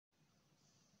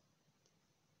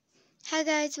Hi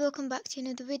guys, welcome back to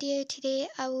another video. Today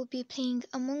I will be playing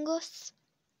Among Us.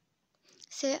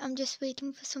 So I'm just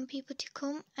waiting for some people to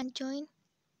come and join.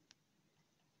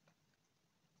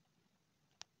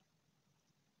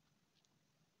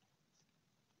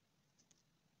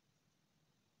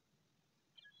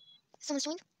 Someone's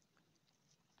joined.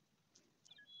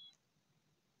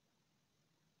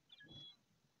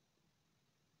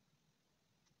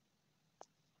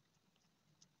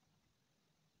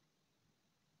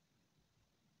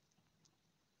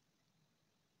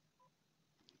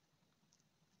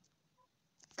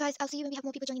 Guys, I'll see you when we have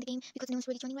more people joining the game because no one's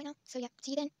really joining right now. So yeah,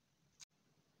 see you then.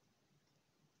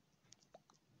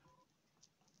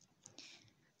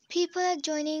 People are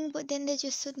joining, but then they're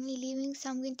just suddenly leaving.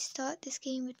 So I'm going to start this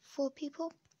game with 4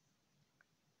 people.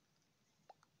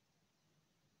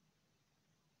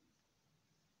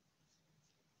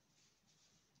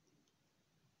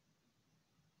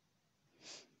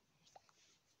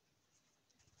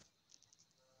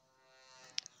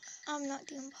 I'm not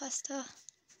the imposter.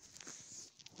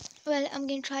 Well, I'm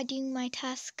going to try doing my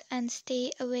task and stay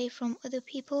away from other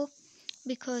people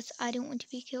because I don't want to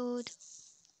be killed.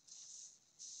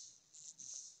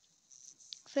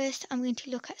 First, I'm going to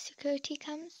look at security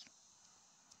cams.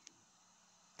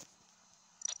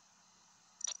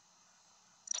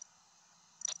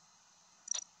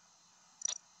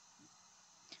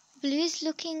 Blue is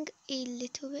looking a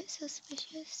little bit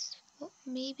suspicious, but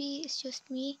maybe it's just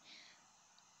me.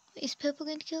 Is purple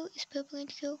going to kill? Is purple going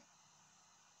to kill?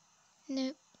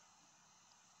 Nope.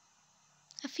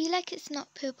 I feel like it's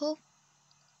not purple,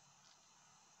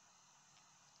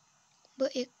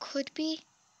 but it could be.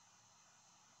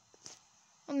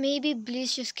 Or maybe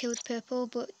blue's just killed purple,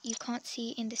 but you can't see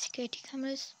in the security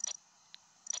cameras.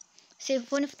 So if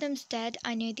one of them's dead,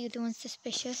 I know the other one's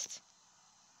suspicious.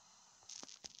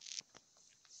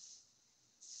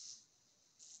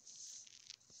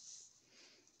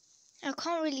 I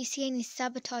can't really see any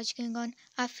sabotage going on.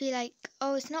 I feel like,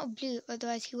 oh, it's not blue,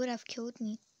 otherwise he would have killed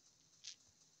me.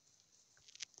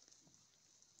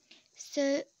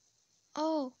 So,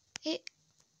 oh,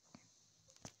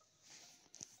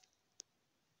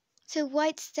 so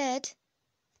white's dead.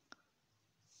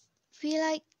 Feel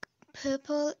like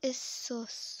purple is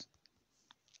sus.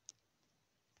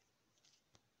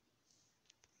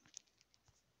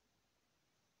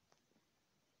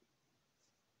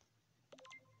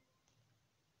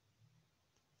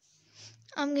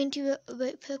 I'm going to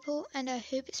vote purple and I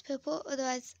hope it's purple,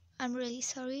 otherwise I'm really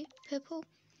sorry purple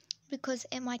because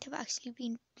it might have actually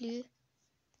been blue.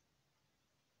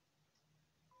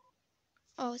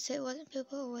 Oh, so it wasn't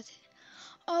purple or was it?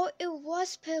 Oh, it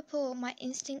was purple. My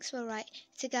instincts were right.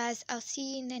 So guys, I'll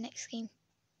see you in the next game.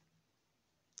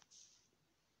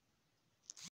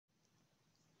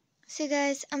 So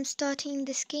guys, I'm starting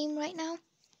this game right now.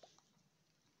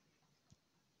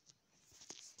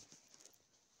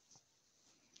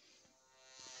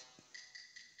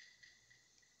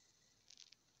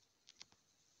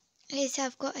 So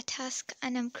I've got a task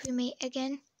and I'm crewmate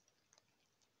again.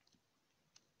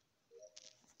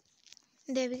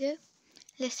 There we go.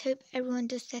 Let's hope everyone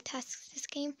does their tasks this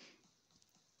game.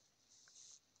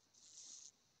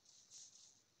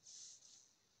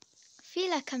 Feel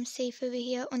like I'm safe over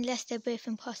here unless they're both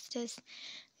imposters.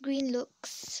 Green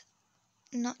looks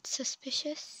not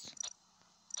suspicious.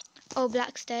 Oh,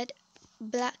 black's dead.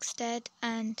 Black's dead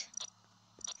and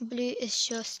blue is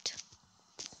just.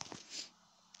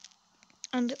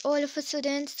 And all of a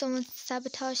sudden someone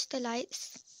sabotaged the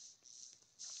lights.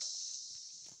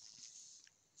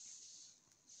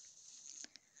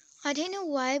 I don't know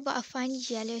why, but I find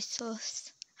yellow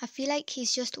sus. I feel like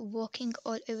he's just walking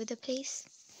all over the place.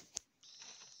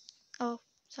 Oh,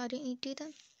 so I don't need to do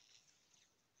them.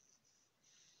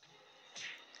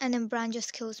 And then brown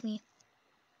just kills me.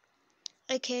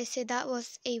 Okay, so that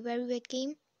was a very weird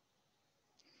game.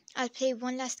 I'll play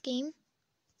one last game.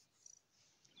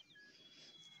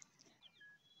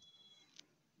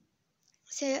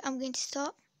 So I'm going to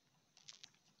start.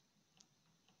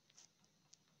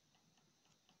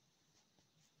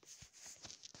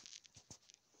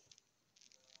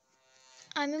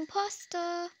 I'm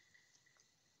imposter.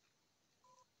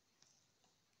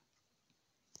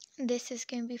 This is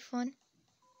going to be fun.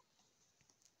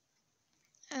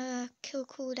 Kill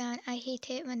cooldown. I hate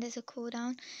it when there's a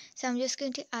cooldown. So I'm just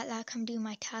going to act like I'm doing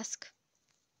my task.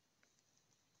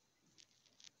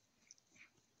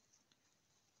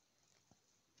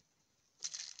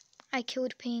 I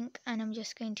killed pink and I'm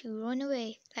just going to run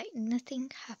away like nothing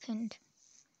happened.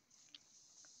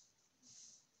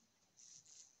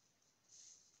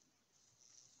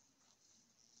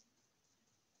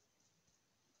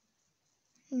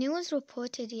 No one's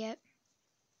reported yet.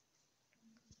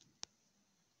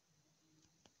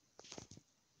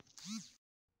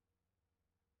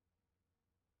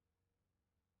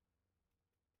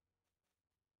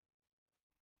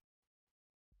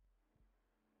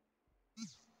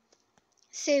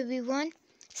 So we won.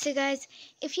 So guys,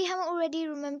 if you haven't already,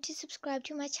 remember to subscribe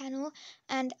to my channel,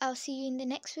 and I'll see you in the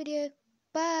next video.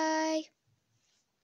 Bye.